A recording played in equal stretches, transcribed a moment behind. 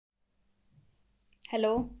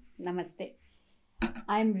Hello, Namaste.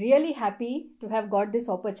 I'm really happy to have got this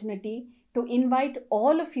opportunity to invite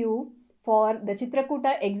all of you for the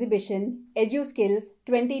Chitrakoota exhibition EduSkills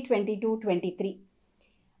 2022-23.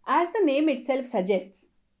 As the name itself suggests,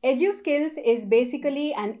 EduSkills is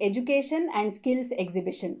basically an education and skills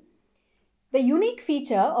exhibition. The unique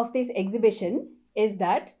feature of this exhibition is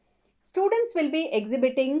that students will be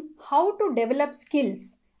exhibiting how to develop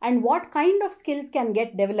skills and what kind of skills can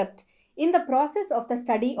get developed in the process of the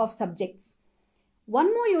study of subjects.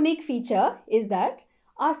 One more unique feature is that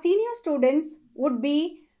our senior students would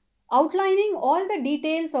be outlining all the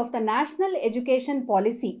details of the national education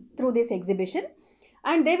policy through this exhibition,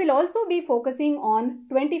 and they will also be focusing on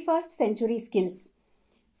 21st century skills.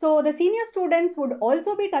 So the senior students would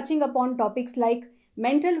also be touching upon topics like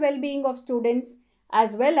mental well-being of students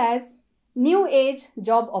as well as new age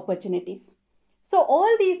job opportunities. So all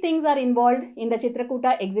these things are involved in the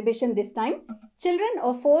Chitrakoota exhibition this time. Children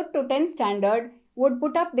of 4 to 10 standard would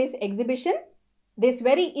put up this exhibition, this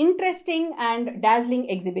very interesting and dazzling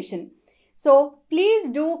exhibition. So please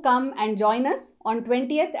do come and join us on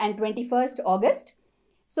 20th and 21st August.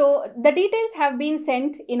 So the details have been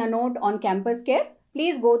sent in a note on Campus Care.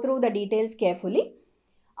 Please go through the details carefully.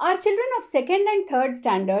 Our children of 2nd and 3rd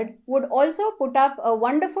standard would also put up a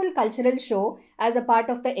wonderful cultural show as a part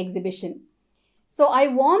of the exhibition. So I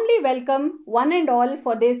warmly welcome one and all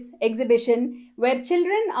for this exhibition where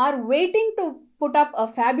children are waiting to put up a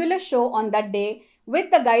fabulous show on that day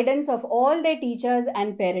with the guidance of all their teachers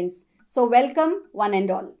and parents. So welcome one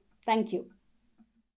and all. Thank you.